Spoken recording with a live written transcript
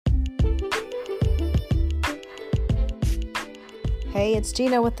Hey, it's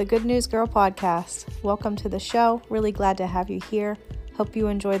Gina with the Good News Girl podcast. Welcome to the show. Really glad to have you here. Hope you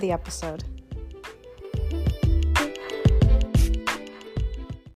enjoy the episode.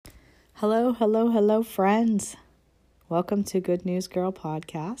 Hello, friends. Welcome to Good News Girl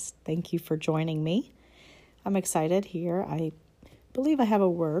podcast. Thank you for joining me. I'm excited here. I believe I have a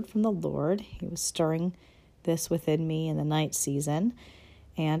word from the Lord. He was stirring this within me in the night season.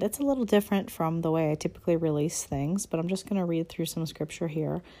 And it's a little different from the way I typically release things, but I'm just going to read through some scripture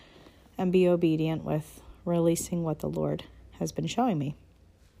here and be obedient with releasing what the Lord has been showing me.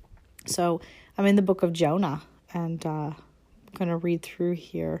 So I'm in the book of Jonah, and I'm going to read through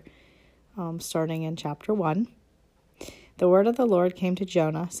here, starting in chapter 1. The word of the Lord came to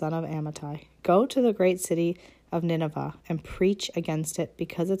Jonah, son of Amittai. Go to the great city of Nineveh and preach against it,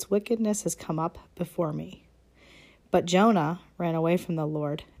 because its wickedness has come up before me. But Jonah ran away from the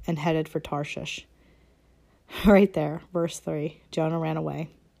Lord and headed for Tarshish. Right there, verse 3, Jonah ran away.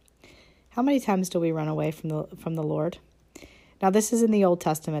 How many times do we run away from the Lord? Now, this is in the Old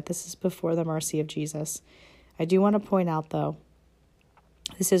Testament. This is before the mercy of Jesus. I do want to point out, though,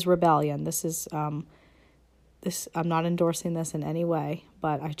 this is rebellion. This is I'm not endorsing this in any way,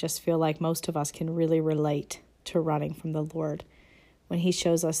 but I just feel like most of us can really relate to running from the Lord. When he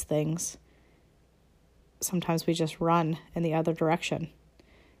shows us things, sometimes we just run in the other direction.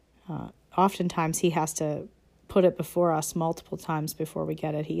 Oftentimes he has to put it before us multiple times before we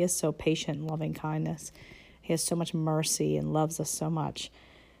get it. He is so patient and loving kindness. He has so much mercy and loves us so much.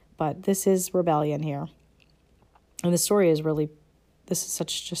 But this is rebellion here. And the story is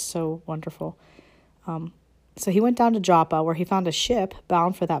just so wonderful. So he went down to Joppa, where he found a ship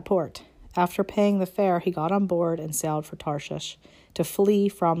bound for that port. After paying the fare, he got on board and sailed for Tarshish to flee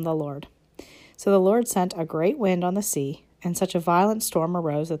from the Lord. So the Lord sent a great wind on the sea, and such a violent storm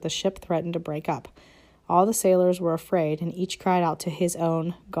arose that the ship threatened to break up. All the sailors were afraid, and each cried out to his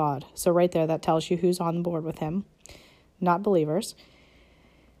own God. So right there, that tells you who's on board with him. Not believers.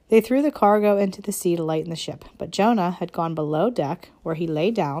 They threw the cargo into the sea to lighten the ship, but Jonah had gone below deck, where he lay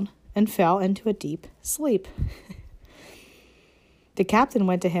down and fell into a deep sleep. The captain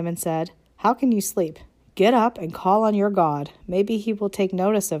went to him and said, "How can you sleep? Get up and call on your God. Maybe he will take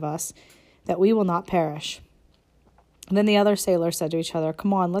notice of us, that we will not perish." And then the other sailors said to each other,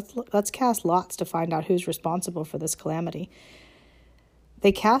 "Come on, let's cast lots to find out who's responsible for this calamity."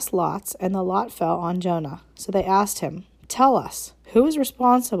 They cast lots, and the lot fell on Jonah. So they asked him, "Tell us, who is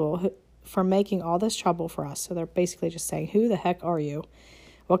responsible for making all this trouble for us?" So they're basically just saying, who the heck are you?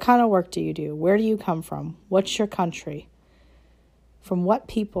 What kind of work do you do? Where do you come from? What's your country? From what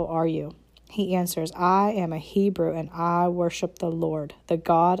people are you? He answers, "I am a Hebrew, and I worship the Lord, the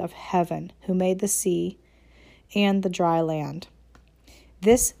God of heaven, who made the sea and the dry land."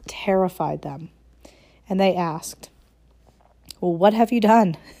 This terrified them, and they asked, "Well, what have you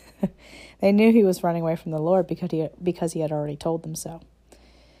done?" They knew he was running away from the Lord because he had already told them so.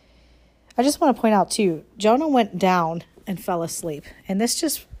 I just want to point out, too, Jonah went down and fell asleep, and this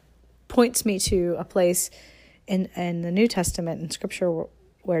just points me to a place in the New Testament in Scripture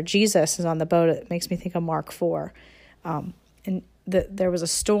where Jesus is on the boat. It makes me think of Mark 4. There was a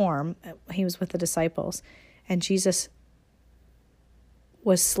storm. He was with the disciples, and Jesus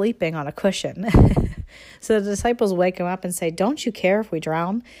was sleeping on a cushion. So the disciples wake him up and say, "Don't you care if we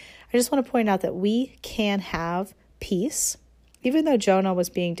drown?" I just want to point out that we can have peace. Even though Jonah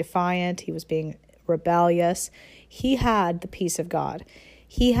was being defiant, he was being rebellious, he had the peace of God.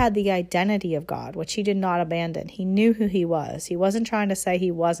 He had the identity of God, which he did not abandon. He knew who he was. He wasn't trying to say he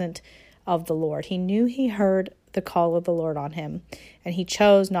wasn't of the Lord. He knew he heard the call of the Lord on him, and he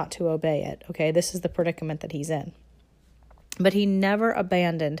chose not to obey it. Okay, this is the predicament that he's in. But he never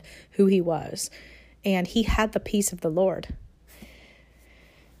abandoned who he was, and he had the peace of the Lord.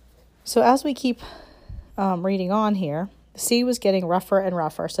 So as we keep reading on here, the sea was getting rougher and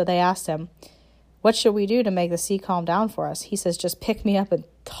rougher, so they asked him, "What should we do to make the sea calm down for us?" He says, "Just pick me up and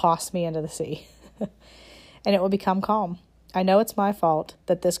toss me into the sea, and it will become calm. I know it's my fault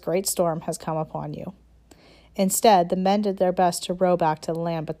that this great storm has come upon you." Instead, the men did their best to row back to the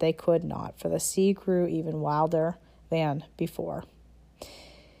land, but they could not, for the sea grew even wilder than before.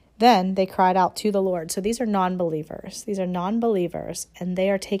 Then they cried out to the Lord. So these are non-believers. And they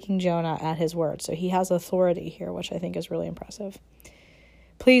are taking Jonah at his word. So he has authority here, which I think is really impressive.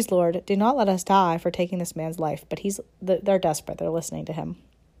 "Please, Lord, do not let us die for taking this man's life." But they're desperate. They're listening to him.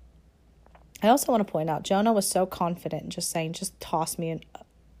 I also want to point out, Jonah was so confident in just saying, "Just toss me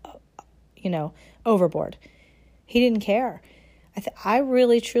overboard." He didn't care. I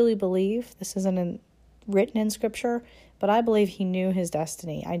really, truly believe, this isn't written in Scripture, but I believe he knew his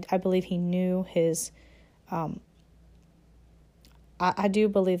destiny. I believe he knew his I do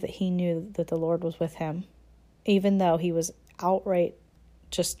believe that he knew that the Lord was with him, even though he was outright,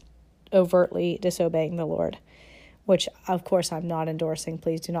 just overtly disobeying the Lord, which, of course, I'm not endorsing.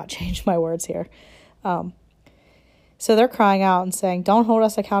 Please do not change my words here. So they're crying out and saying, don't hold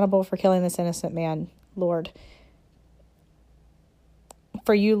us accountable for killing this innocent man, Lord.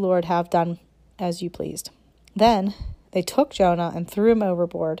 For you, Lord, have done as you pleased. Then they took Jonah and threw him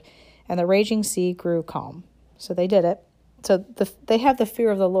overboard, and the raging sea grew calm. So they did it. So they have the fear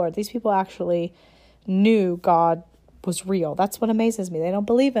of the Lord. These people actually knew God was real. That's what amazes me. They don't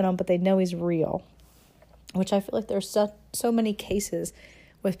believe in him, but they know he's real, which I feel like there's so many cases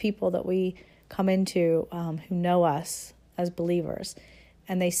with people that we come into who know us as believers,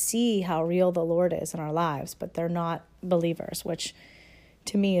 and they see how real the Lord is in our lives, but they're not believers, which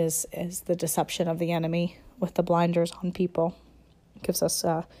to me is the deception of the enemy with the blinders on people. It gives us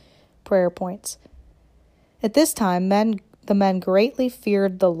prayer points. At this time, the men greatly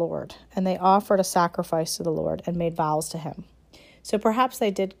feared the Lord, and they offered a sacrifice to the Lord and made vows to him. So perhaps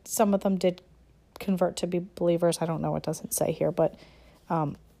some of them did convert to be believers. I don't know, it doesn't say here, but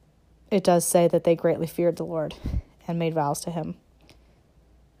it does say that they greatly feared the Lord and made vows to him.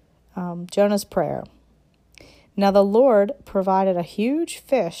 Jonah's prayer. Now the Lord provided a huge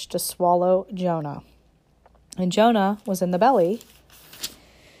fish to swallow Jonah. And Jonah was in the belly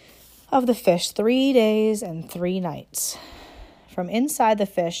of the fish 3 days and 3 nights. From inside the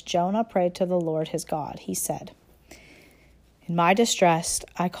fish, Jonah prayed to the Lord his God. He said, in my distress,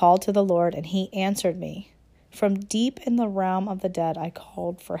 I called to the Lord, and he answered me. From deep in the realm of the dead, I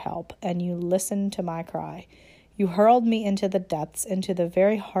called for help, and you listened to my cry. You hurled me into the depths, into the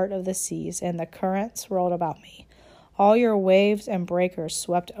very heart of the seas, and the currents rolled about me. All your waves and breakers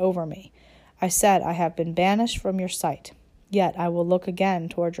swept over me. I said, I have been banished from your sight, yet I will look again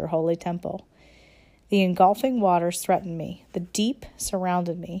toward your holy temple. The engulfing waters threatened me. The deep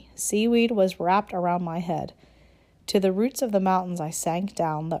surrounded me. Seaweed was wrapped around my head. To the roots of the mountains I sank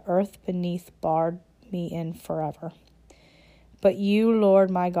down. The earth beneath barred me in forever. But you, Lord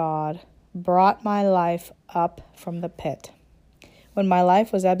my God, brought my life up from the pit. When my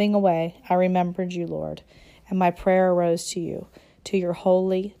life was ebbing away, I remembered you, Lord, and my prayer arose to you, to your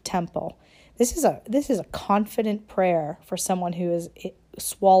holy temple. This is a confident prayer for someone who is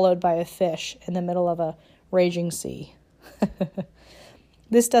swallowed by a fish in the middle of a raging sea.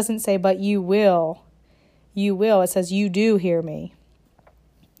 This doesn't say, but you will. You will. It says, you do hear me.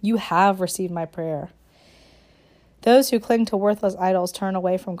 You have received my prayer. Those who cling to worthless idols turn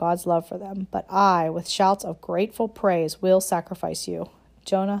away from God's love for them, but I, with shouts of grateful praise, will sacrifice you.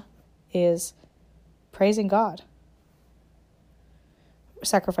 Jonah is praising God.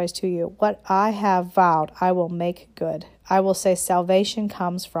 Sacrifice to you. What I have vowed, I will make good. I will say salvation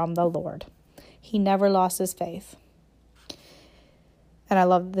comes from the Lord. He never lost his faith. And I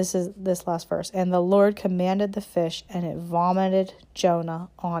love this last verse. And the Lord commanded the fish, and it vomited Jonah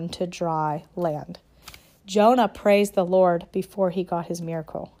onto dry land. Jonah praised the Lord before he got his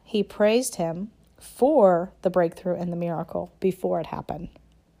miracle. He praised him for the breakthrough and the miracle before it happened.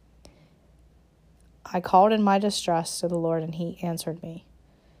 I called in my distress to the Lord, and he answered me.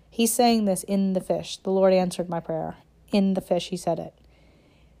 He's saying this in the fish. The Lord answered my prayer. In the fish, he said it.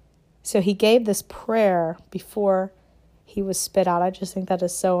 So he gave this prayer before he was spit out. I just think that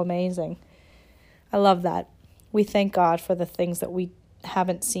is so amazing. I love that. We thank God for the things that we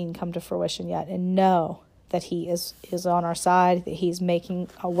haven't seen come to fruition yet, and know that he is on our side, that he's making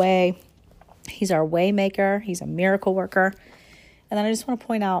a way. He's our way maker. He's a miracle worker. And then I just want to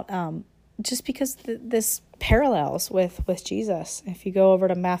point out, just because this parallels with Jesus. If you go over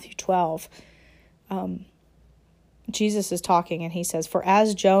to Matthew 12, Jesus is talking, and he says, for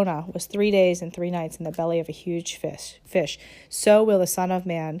as Jonah was 3 days and 3 nights in the belly of a huge fish, so will the Son of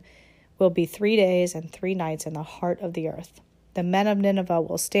Man will be 3 days and 3 nights in the heart of the earth. The men of Nineveh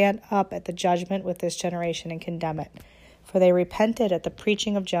will stand up at the judgment with this generation and condemn it. For they repented at the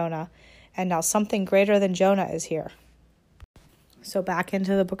preaching of Jonah, and now something greater than Jonah is here. So back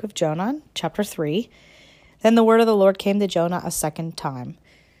into the book of Jonah, chapter 3. Then the word of the Lord came to Jonah a second time.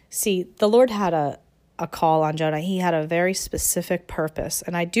 See, the Lord had a call on Jonah. He had a very specific purpose.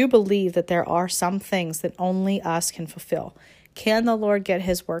 And I do believe that there are some things that only us can fulfill. Can the Lord get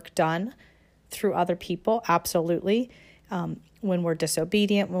his work done through other people? Absolutely. When we're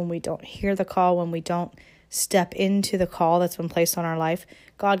disobedient, when we don't hear the call, when we don't step into the call that's been placed on our life,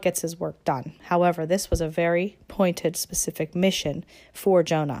 God gets his work done. However, this was a very pointed, specific mission for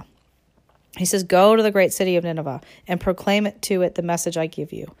Jonah. He says, go to the great city of Nineveh and proclaim it to it the message I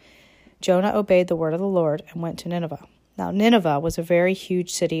give you. Jonah obeyed the word of the Lord and went to Nineveh. Now, Nineveh was a very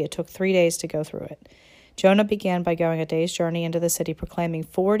huge city. It took 3 days to go through it. Jonah began by going a day's journey into the city, proclaiming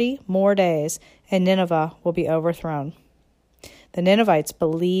 40 more days, and Nineveh will be overthrown. The Ninevites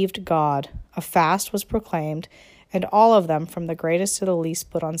believed God. A fast was proclaimed, and all of them, from the greatest to the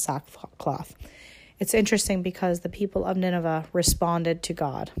least, put on sackcloth. It's interesting because the people of Nineveh responded to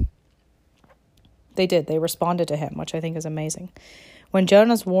God. They did. They responded to him, which I think is amazing. When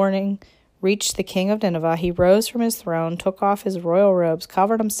Jonah's warning reached the king of Nineveh, he rose from his throne, took off his royal robes,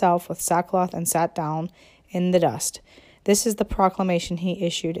 covered himself with sackcloth, and sat down in the dust. This is the proclamation he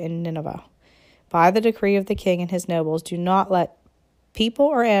issued in Nineveh. By the decree of the king and his nobles, do not let people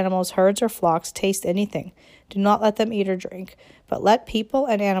or animals, herds or flocks taste anything. Do not let them eat or drink, but let people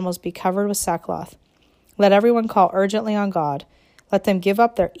and animals be covered with sackcloth. Let everyone call urgently on God. Let them give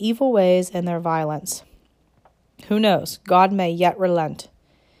up their evil ways and their violence. Who knows? God may yet relent,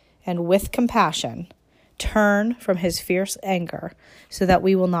 and with compassion turn from his fierce anger, so that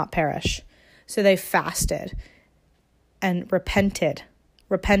we will not perish. So they fasted and repented.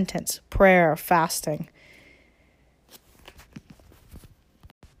 Repentance, prayer, fasting.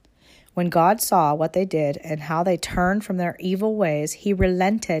 When God saw what they did and how they turned from their evil ways, he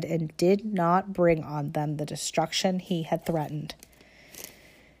relented and did not bring on them the destruction he had threatened.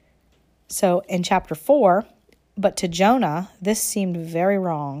 So in chapter 4, but to Jonah, this seemed very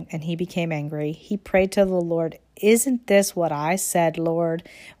wrong, and he became angry. He prayed to the Lord, "Isn't this what I said, Lord,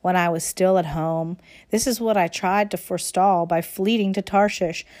 when I was still at home? This is what I tried to forestall by fleeing to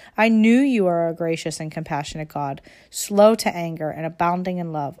Tarshish. I knew you are a gracious and compassionate God, slow to anger and abounding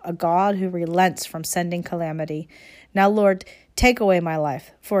in love, a God who relents from sending calamity. Now, Lord, take away my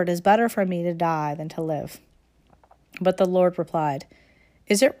life, for it is better for me to die than to live." But the Lord replied,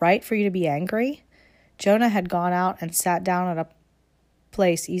 "Is it right for you to be angry?" Jonah had gone out and sat down at a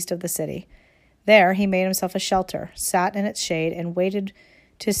place east of the city. There he made himself a shelter, sat in its shade, and waited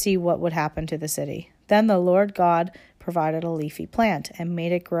to see what would happen to the city. Then the Lord God provided a leafy plant and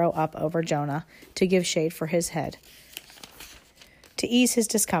made it grow up over Jonah to give shade for his head, to ease his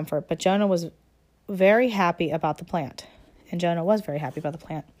discomfort. But Jonah was very happy about the plant.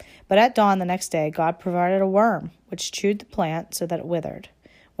 But at dawn the next day, God provided a worm, which chewed the plant so that it withered.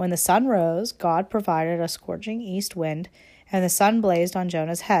 When the sun rose, God provided a scorching east wind, and the sun blazed on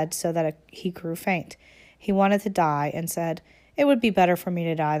Jonah's head so that he grew faint. He wanted to die and said, "It would be better for me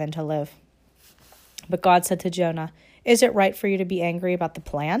to die than to live." But God said to Jonah, "Is it right for you to be angry about the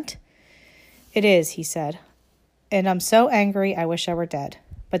plant?" "It is," he said, "and I'm so angry I wish I were dead."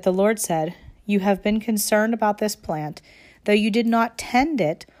 But the Lord said, "You have been concerned about this plant, though you did not tend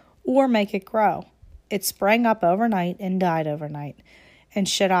it or make it grow. It sprang up overnight and died overnight. And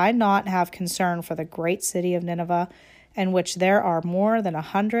should I not have concern for the great city of Nineveh, in which there are more than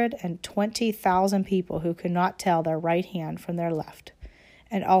 120,000 people who could not tell their right hand from their left,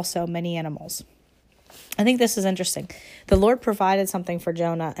 and also many animals?" I think this is interesting. The Lord provided something for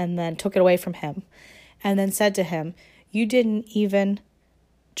Jonah and then took it away from him, and then said to him, "You didn't even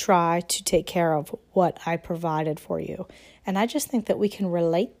try to take care of what I provided for you." And I just think that we can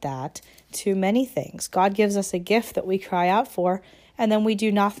relate that to many things. God gives us a gift that we cry out for, and then we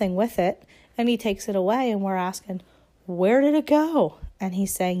do nothing with it, and he takes it away, and we're asking, where did it go? And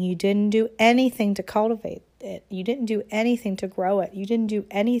he's saying, you didn't do anything to cultivate it. You didn't do anything to grow it. You didn't do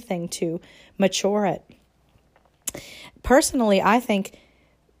anything to mature it. Personally, I think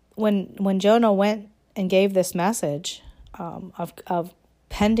when Jonah went and gave this message of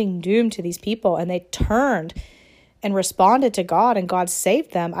pending doom to these people, and they turned and responded to God, and God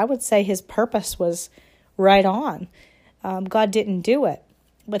saved them, I would say his purpose was right on. God didn't do it,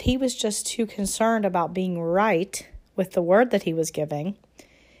 but he was just too concerned about being right with the word that he was giving.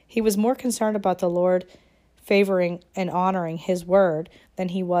 He was more concerned about the Lord favoring and honoring his word than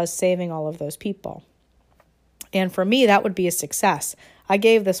he was saving all of those people. And for me, that would be a success. I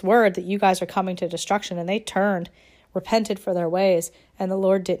gave this word that you guys are coming to destruction, and they turned, repented for their ways, and the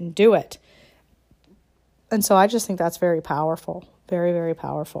Lord didn't do it. And so I just think that's very powerful, very, very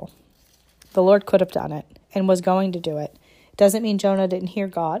powerful. The Lord could have done it and was going to do it. It doesn't mean Jonah didn't hear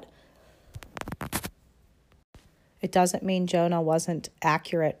God. It doesn't mean Jonah wasn't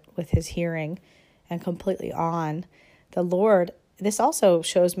accurate with his hearing and completely on. The Lord, this also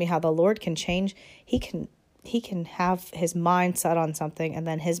shows me how the Lord can change. He can have his mind set on something, and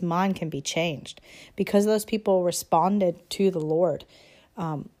then his mind can be changed because those people responded to the Lord.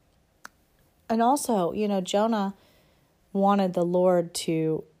 And also, Jonah wanted the Lord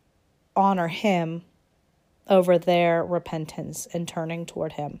to honor him over their repentance and turning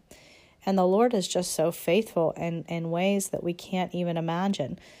toward him. And the Lord is just so faithful in ways that we can't even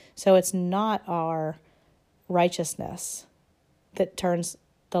imagine. So it's not our righteousness that turns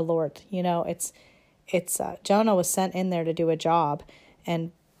the Lord. It's it's Jonah was sent in there to do a job,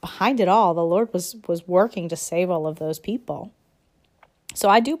 and behind it all, the Lord was working to save all of those people. So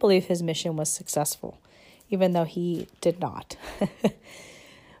I do believe his mission was successful, even though he did not.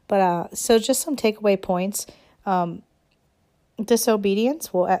 But so just some takeaway points.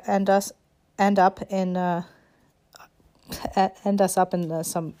 Disobedience will end us up in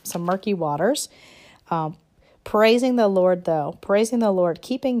some murky waters. Praising the Lord, though,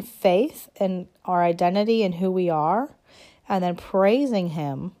 keeping faith in our identity and who we are, and then praising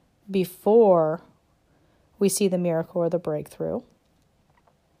him before we see the miracle or the breakthrough.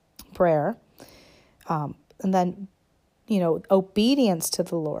 Prayer. And then, obedience to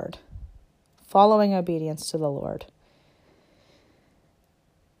the Lord, following obedience to the Lord.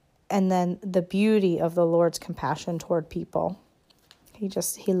 And then the beauty of the Lord's compassion toward people.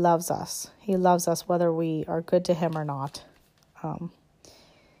 He loves us. He loves us whether we are good to him or not. And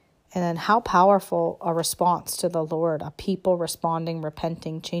then how powerful a response to the Lord, a people responding,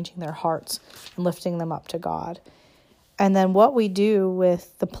 repenting, changing their hearts, and lifting them up to God. And then what we do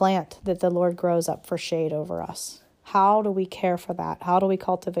with the plant that the Lord grows up for shade over us. How do we care for that? How do we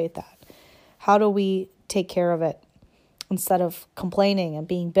cultivate that? How do we take care of it instead of complaining and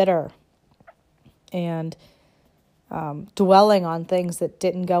being bitter and dwelling on things that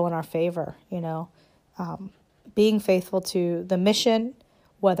didn't go in our favor? Being faithful to the mission,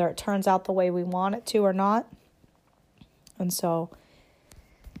 whether it turns out the way we want it to or not. And so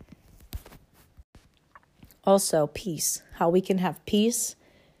also peace, how we can have peace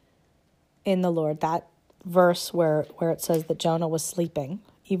in the Lord. That verse where it says that Jonah was sleeping,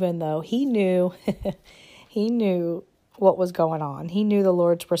 even though he knew what was going on. He knew the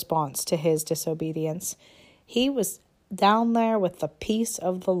Lord's response to his disobedience. He was down there with the peace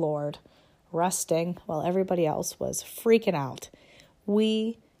of the Lord, resting while everybody else was freaking out.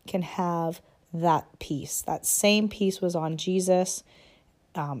 We can have that peace. That same peace was on Jesus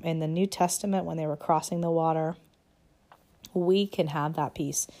in the New Testament when they were crossing the water. We can have that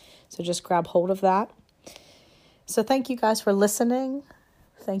peace. So just grab hold of that. So thank you guys for listening.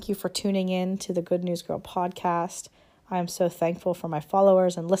 Thank you for tuning in to the Good News Girl podcast. I am so thankful for my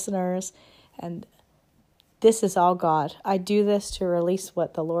followers and listeners. And this is all God. I do this to release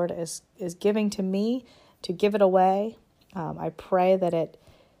what the Lord is giving to me, to give it away. I pray that it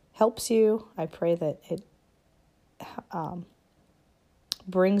helps you. I pray that it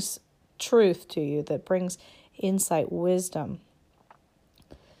brings truth to you, that brings insight, wisdom.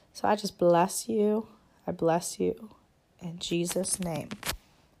 So I just bless you. I bless you in Jesus' name.